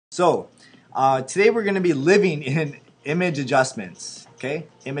So today we're going to be living in image adjustments. Okay,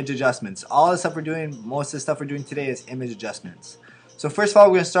 image adjustments. All the stuff we're doing, most of the stuff we're doing today is image adjustments. So first of all,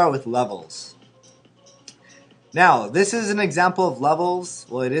 we're going to start with levels. Now, this is an example of levels.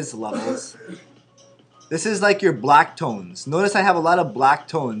 Well, it is levels. This is like your black tones. Notice I have a lot of black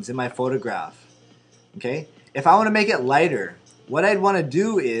tones in my photograph. Okay, if I want to make it lighter, what I'd want to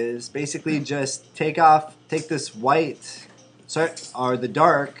do is basically just take this white, or the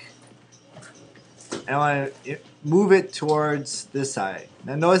dark, and I want to move it towards this side.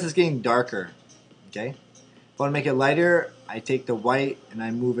 Now notice it's getting darker. Okay, if I want to make it lighter, I take the white and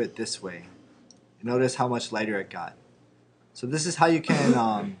I move it this way. Notice how much lighter it got. So this is how you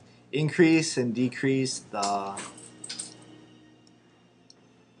can increase and decrease the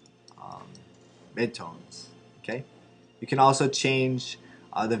midtones. Okay, you can also change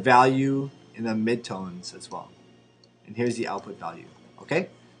the value in the midtones as well. And here's the output value. Okay,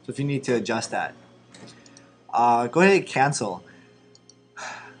 so if you need to adjust that, go ahead and cancel.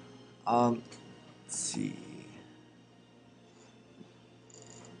 Let's see.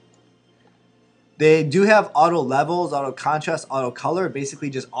 They do have auto levels, auto contrast, auto color. It basically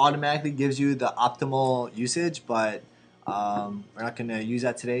just automatically gives you the optimal usage, but we're not going to use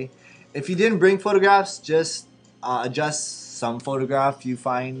that today. If you didn't bring photographs, just adjust some photograph you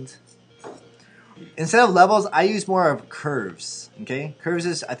find. Instead of levels, I use more of curves. Okay,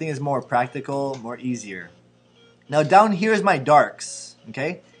 curves I think is more practical, more easier. Now down here is my darks,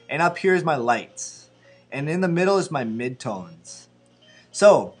 okay, and up here is my lights, and in the middle is my midtones.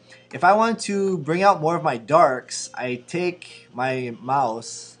 So if I want to bring out more of my darks, I take my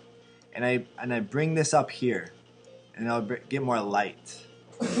mouse and I bring this up here, and I'll get more light.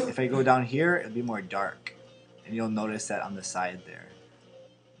 If I go down here, it'll be more dark, and you'll notice that on the side there.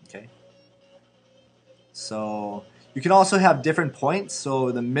 Okay. So you can also have different points.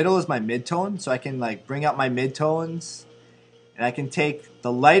 So the middle is my midtone, so I can like bring out my midtones, and I can take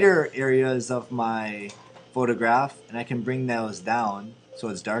the lighter areas of my photograph and I can bring those down so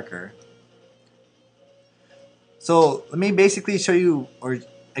it's darker. So let me basically show you or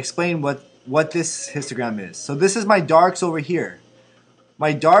explain what this histogram is. So this is my darks over here.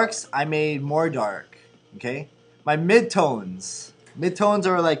 My darks, I made more dark. Okay. My midtones. Midtones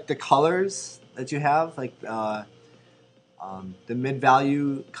are like the colors that you have, like the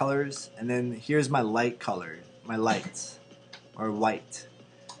mid-value colors, and then here's my light color, my lights, or white.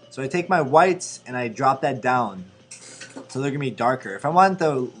 So I take my whites and I drop that down, so they're gonna be darker. If I want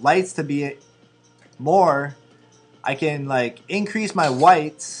the lights to be more, I can like increase my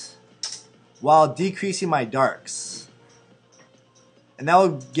whites while decreasing my darks, and that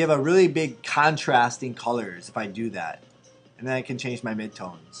will give a really big contrasting colors if I do that. And then I can change my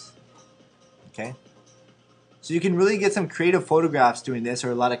midtones. Okay, so you can really get some creative photographs doing this,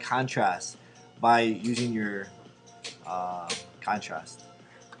 or a lot of contrast by using your contrast.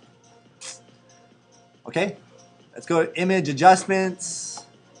 Okay, let's go to image adjustments.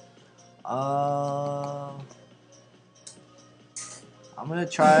 I'm gonna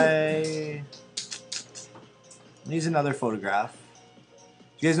try. Use another photograph.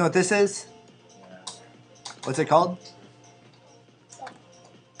 You guys know what this is? What's it called?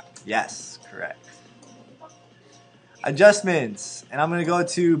 Yes, correct. Adjustments, and I'm gonna go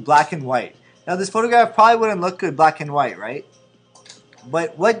to black and white. Now this photograph probably wouldn't look good black and white, right?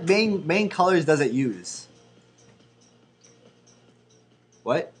 But what main colors does it use?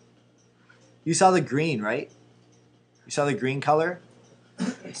 What? You saw the green, right? You saw the green color?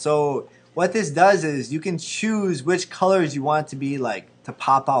 So what this does is you can choose which colors you want to be like to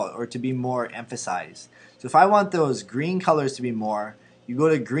pop out or to be more emphasized. So if I want those green colors to be more, you go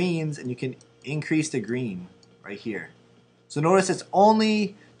to greens and you can increase the green right here. So notice it's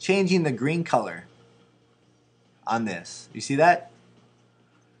only changing the green color on this. You see that?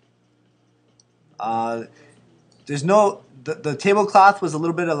 There's no, the tablecloth was a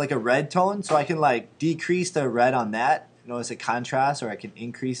little bit of like a red tone, so I can like decrease the red on that. Notice it contrasts, or I can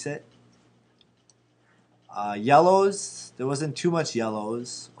increase it. Yellows, there wasn't too much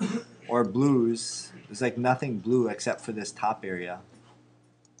yellows, or blues. There's like nothing blue except for this top area.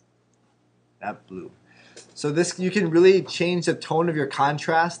 That blue. So this, you can really change the tone of your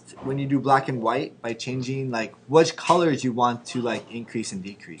contrast when you do black and white by changing like which colors you want to like increase and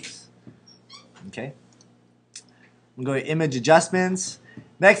decrease. Okay. I'm going to go to image adjustments.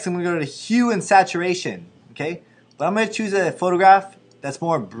 Next, I'm going to go to hue and saturation. Okay, but I'm going to choose a photograph that's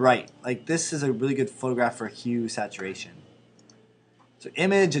more bright. Like this is a really good photograph for hue saturation. So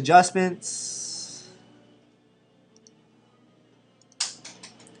image adjustments,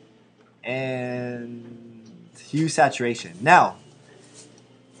 and hue saturation. Now,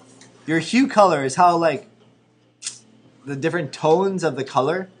 your hue color is how like the different tones of the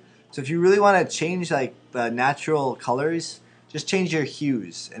color. So if you really want to change like the natural colors, just change your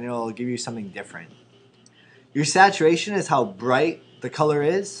hues and it'll give you something different. Your saturation is how bright the color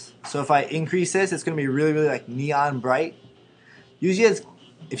is. So if I increase this, it's going to be really, really like neon bright. Usually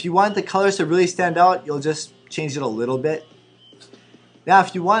if you want the colors to really stand out, you'll just change it a little bit. Now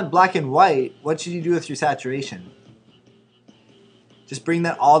if you want black and white, what should you do with your saturation? Just bring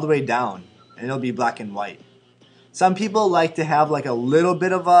that all the way down and it'll be black and white. Some people like to have like a little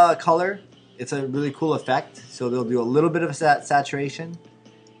bit of a color. It's a really cool effect. So they'll do a little bit of saturation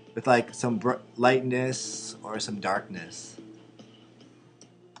with like some lightness or some darkness.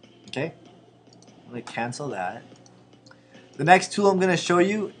 Okay, I'm going to cancel that. The next tool I'm going to show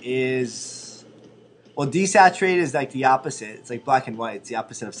you is, well, desaturate is like the opposite. It's like black and white. It's the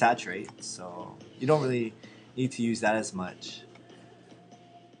opposite of saturate. So you don't really need to use that as much.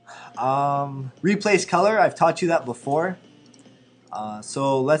 Replace color, I've taught you that before.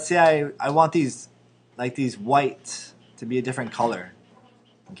 So let's say I want these white to be a different color.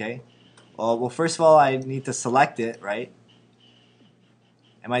 Okay. Well, first of all, I need to select it, right?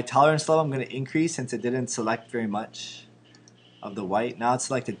 And my tolerance level, I'm going to increase since it didn't select very much of the white. Now it's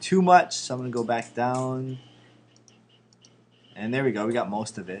selected too much, so I'm going to go back down. And there we go, we got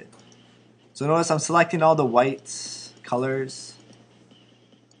most of it. So notice I'm selecting all the white colors.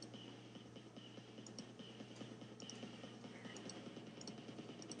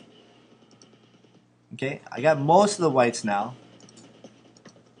 Okay, I got most of the whites now.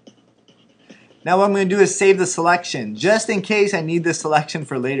 Now what I'm going to do is save the selection, just in case I need the selection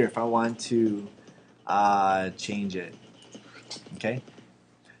for later if I want to change it. Okay,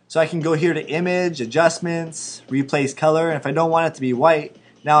 so I can go here to Image, Adjustments, Replace Color, and if I don't want it to be white,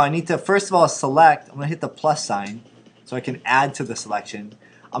 now I need to first of all select, I'm going to hit the plus sign so I can add to the selection.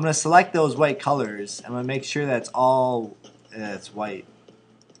 I'm going to select those white colors, I'm going to make sure that's all it's white.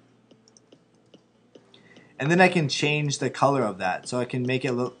 And then I can change the color of that, so I can make it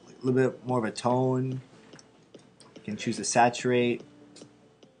a little bit more of a tone. I can choose to saturate.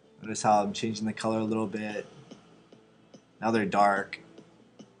 Notice how I'm changing the color a little bit. Now they're dark.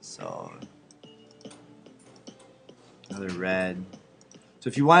 So now they're red. So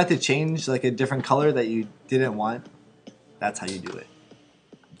if you wanted to change like a different color that you didn't want, that's how you do it.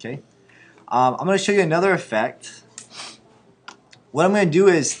 Okay. I'm going to show you another effect. What I'm going to do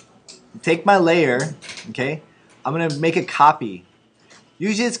is take my layer. Okay. I'm going to make a copy.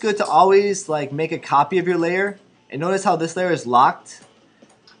 Usually it's good to always like make a copy of your layer, and notice how this layer is locked.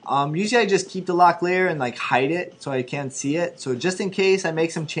 Usually I just keep the locked layer and like hide it so I can't see it. So just in case I make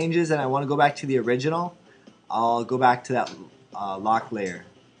some changes and I want to go back to the original, I'll go back to that locked layer.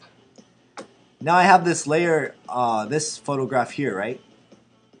 Now I have this layer, this photograph here, right?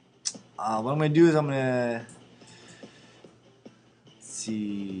 What I'm going to do is I'm going to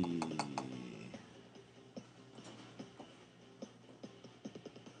see.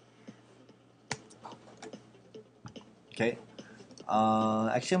 Okay.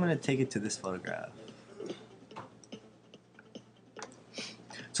 Actually, I'm going to take it to this photograph.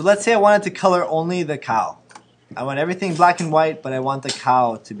 So let's say I wanted to color only the cow. I want everything black and white, but I want the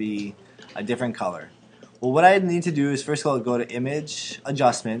cow to be a different color. Well, what I need to do is first of all go to Image,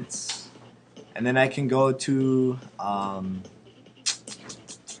 Adjustments, and then I can go to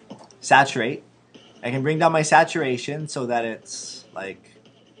Saturate. I can bring down my saturation so that it's like,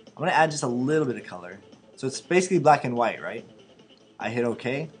 I'm going to add just a little bit of color. So it's basically black and white, right? I hit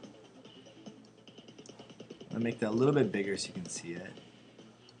OK. I'm going to make that a little bit bigger so you can see it.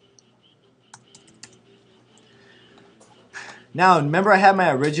 Now, remember I have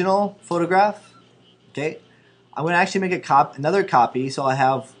my original photograph? Okay. I'm going to actually make another copy. So I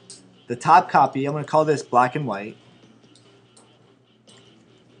have the top copy. I'm going to call this black and white.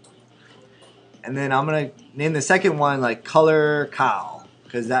 And then I'm going to name the second one like Color Cow,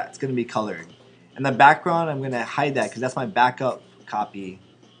 because that's going to be colored. And the background, I'm going to hide that because that's my backup copy,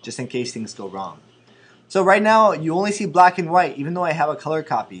 just in case things go wrong. So right now, you only see black and white, even though I have a color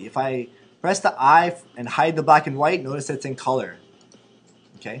copy. If I press the I and hide the black and white, notice it's in color.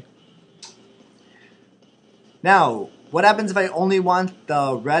 Okay. Now, what happens if I only want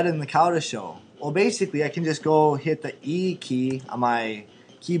the red and the cow to show? Well, basically, I can just go hit the E key on my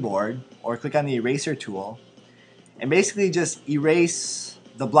keyboard or click on the eraser tool and basically just erase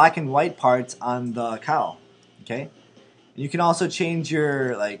the black and white parts on the cow. Okay. You can also change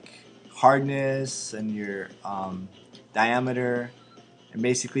your like hardness and your diameter and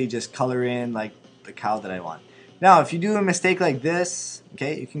basically just color in like the cow that I want. Now if you do a mistake like this,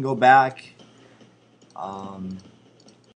 okay, you can go back